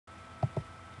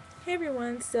Hey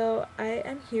everyone, so I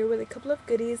am here with a couple of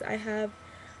goodies I have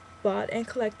bought and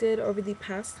collected over the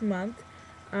past month.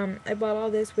 I bought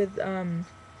all this with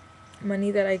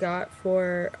money that I got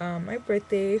for my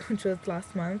birthday, which was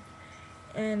last month,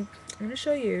 and I'm going to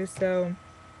show you. So,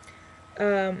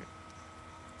 um,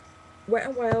 Wet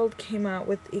n Wild came out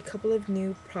with a couple of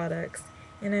new products,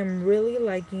 and I'm really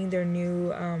liking their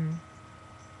new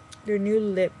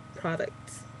lip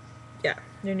products. Yeah,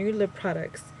 their new lip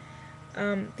products.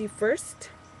 The first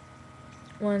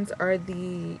ones are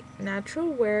the Natural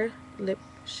Wear Lip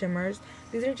Shimmers.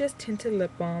 These are just tinted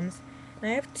lip balms. And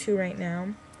I have two right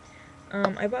now.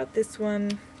 I bought this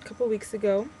one a couple weeks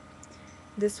ago.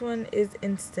 This one is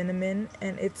in cinnamon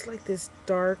and it's like this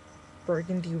dark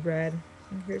burgundy red.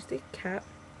 And here's the cap.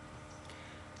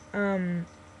 Um,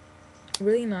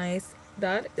 really nice.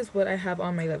 That is what I have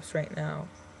on my lips right now.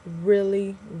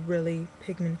 Really, really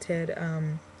pigmented.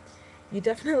 You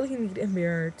definitely need a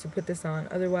mirror to put this on,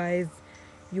 otherwise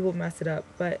you will mess it up.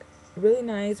 But really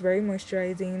nice, very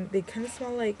moisturizing. They kind of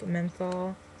smell like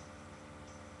menthol.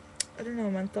 I don't know,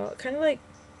 menthol, kind of like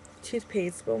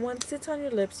toothpaste, but once it's on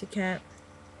your lips you can't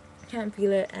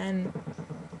feel it. And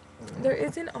there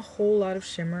isn't a whole lot of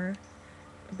shimmer,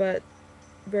 but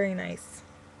very nice.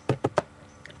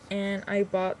 And I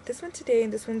bought this one today,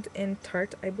 and this one's in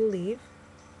Tarte, I believe,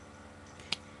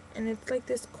 and it's like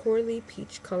this corally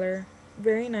peach color.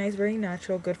 Very nice, very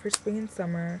natural, good for spring and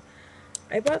summer.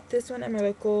 I bought this one at my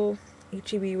local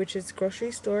HEB, which is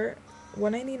grocery store,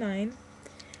 $1.99,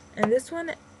 and this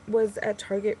one was at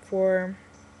Target for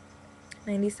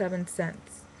 97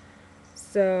 cents.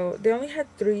 So they only had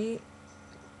three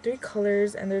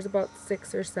colors, and there's about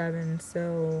 6 or 7.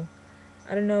 So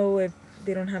I don't know if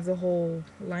they don't have the whole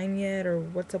line yet or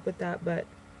what's up with that, but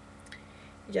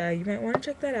yeah, you might want to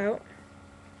check that out.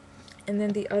 And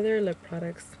then the other lip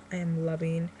products I am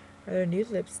loving are their new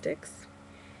lipsticks.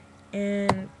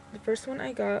 And the first one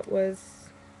I got was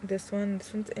this one.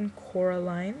 This one's in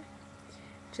Coral-ine,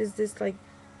 which is this like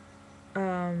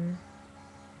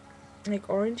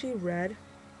orangey red.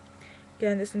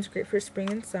 Again, this one's great for spring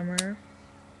and summer.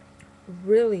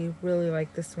 Really, really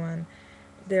like this one.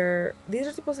 These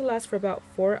are supposed to last for about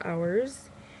 4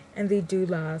 hours, and they do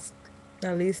last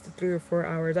at least 3 or 4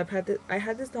 hours. I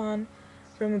had this on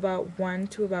from about 1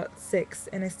 to about 6,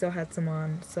 and I still had some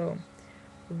on. So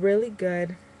really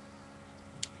good.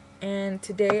 And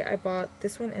today I bought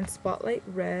this one in Spotlight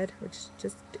Red, which is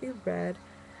just a red.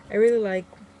 I really like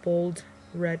bold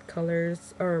red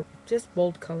colors, or just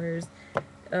bold colors,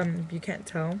 if you can't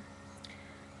tell.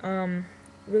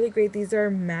 Really great. These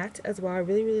are matte as well. I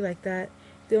really, really like that.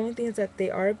 The only thing is that they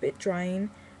are a bit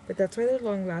drying, but that's why they're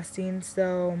long lasting.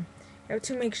 So you have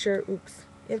to make sure, you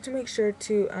have to make sure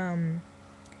to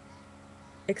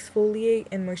exfoliate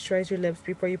and moisturize your lips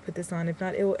before you put this on. If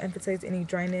not, it will emphasize any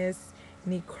dryness,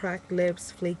 any cracked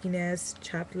lips, flakiness,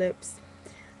 chapped lips.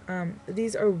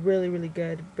 These are really, really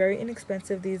good. Very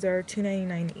inexpensive. These are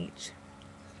 $2.99 each.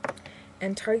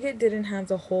 And Target didn't have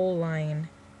the whole line,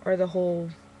 or the whole,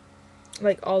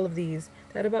 like all of these.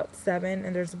 They had about 7,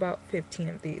 and there's about 15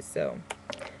 of these, so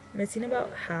missing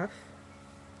about half.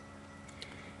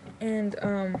 And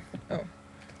oh,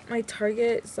 my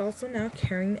Target is also now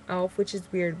carrying E.L.F, which is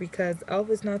weird because E.L.F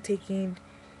is now taking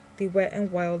the Wet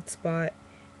n Wild spot,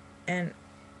 and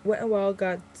Wet n Wild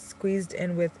got squeezed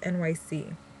in with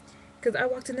NYC. Because I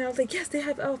walked in there, I was like, yes, they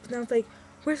have E.L.F, and I was like,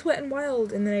 where's Wet n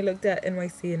Wild? And then I looked at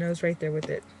NYC, and I was right there with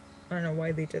it. I don't know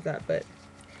why they did that, but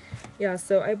yeah.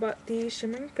 So I bought the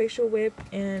Shimmering Facial Whip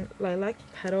and Lilac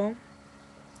Petal,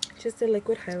 just a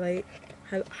liquid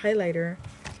highlighter,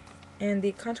 and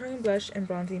the contouring blush and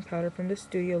bronzing powder from the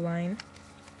Studio line.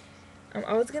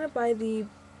 I was gonna buy the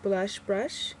blush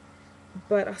brush,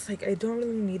 but I was like, I don't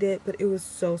really need it, but it was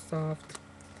so soft.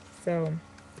 So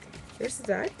there's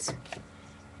that.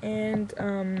 And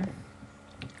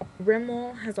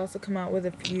Rimmel has also come out with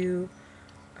a few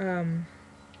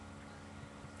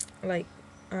like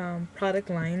product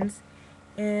lines,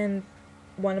 and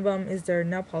one of them is their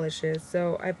nail polishes.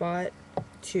 So I bought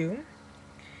 2.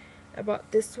 I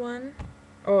bought this one.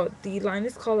 Oh, the line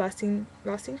is called Lasting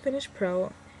Finish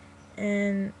Pro,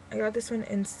 and I got this one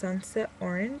in Sunset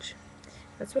Orange.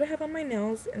 That's what I have on my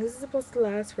nails, and this is supposed to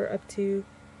last for up to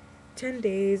 10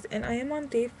 days, and I am on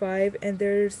day 5, and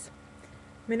there's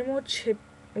minimal chip,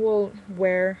 well,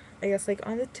 wear, I guess, like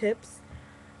on the tips,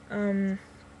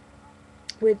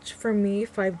 which for me,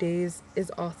 5 days is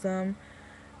awesome.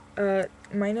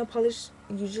 My nail polish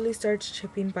usually starts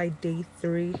chipping by day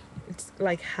 3. It's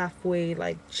like halfway,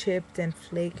 like chipped and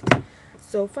flaked.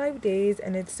 So 5 days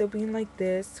and it's still being like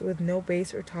this with no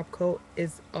base or top coat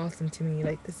is awesome to me.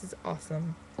 Like, this is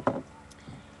awesome.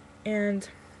 And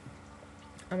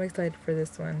I'm excited for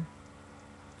this one.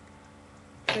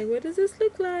 Like, what does this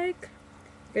look like?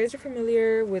 You guys are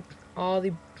familiar with all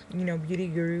the, beauty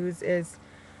gurus.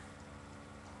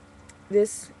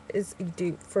 This is a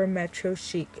dupe for Metro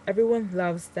Chic. Everyone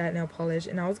loves that nail polish,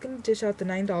 and I was gonna dish out the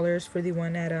 $9 for the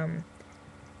one at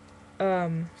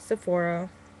Sephora.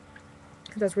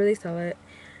 That's where they sell it.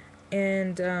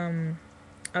 And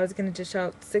I was gonna dish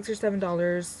out $6 or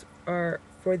 $7 or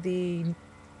for the,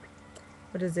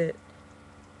 what is it?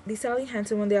 The Sally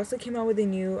Hansen one. They also came out with a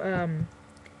new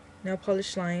nail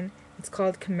polish line. It's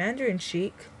called Commander in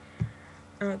Chic.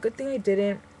 Good thing I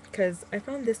didn't, because I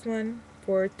found this one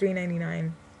for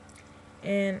 $3.99.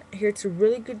 And here it's a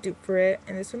really good dupe for it.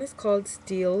 And this one is called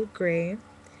Steel Gray.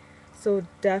 So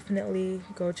definitely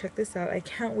go check this out. I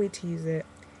can't wait to use it.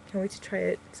 Can't wait to try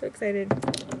it. So excited.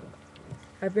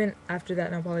 I've been after that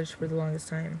nail polish for the longest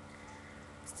time.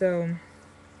 So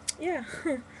yeah.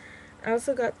 I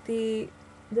also got the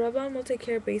Revlon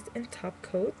Multicare Base and Top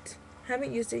Coat.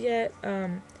 Haven't used it yet.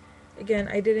 Again,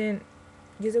 I didn't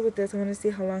use it with this. I want to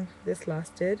see how long this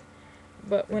lasted.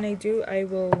 But when I do, I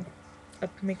will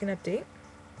make an update.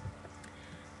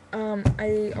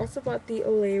 I also bought the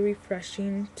Olay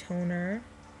Refreshing Toner.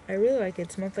 I really like it.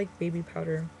 It smells like baby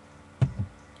powder.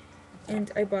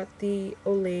 And I bought the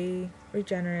Olay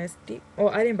Regenerist Deep... Oh,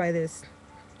 I didn't buy this.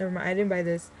 Never mind, I didn't buy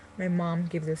this. My mom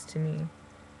gave this to me.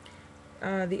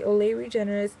 The Olay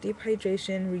Regenerist Deep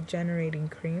Hydration Regenerating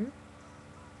Cream.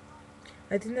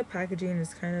 I think the packaging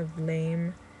is kind of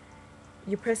lame.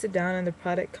 You press it down and the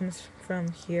product comes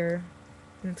from here.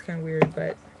 And it's kind of weird,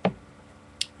 but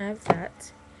I have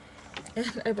that.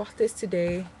 And I bought this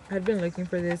today. I've been looking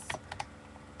for this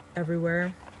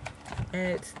everywhere.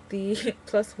 And it's the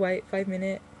Plus White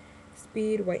 5-minute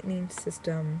speed whitening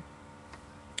system.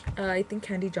 I think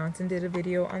Candy Johnson did a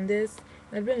video on this.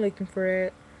 I've been looking for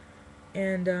it.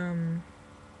 And then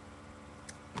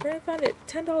I found it.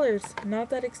 $10. Not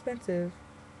that expensive.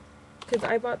 Because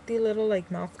I bought the little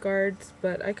like mouth guards,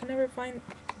 but I could never find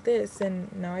this, and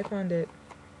now I found it.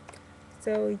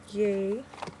 So yay.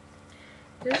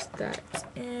 There's that.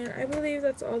 And I believe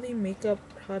that's all the makeup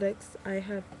products I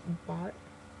have bought.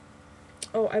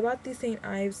 Oh, I bought the St.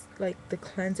 Ives like the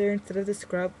cleanser instead of the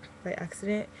scrub by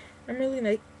accident. I'm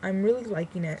really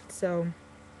liking it. So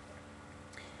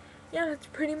yeah, that's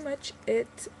pretty much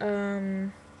it. If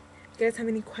you guys have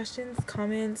any questions,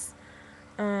 comments,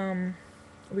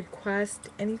 request,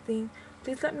 anything,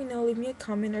 please let me know. Leave me a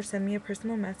comment or send me a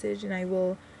personal message, and I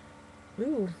will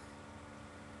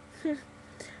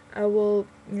I will,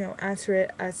 answer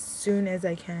it as soon as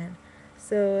I can.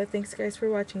 So thanks guys for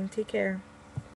watching. Take care.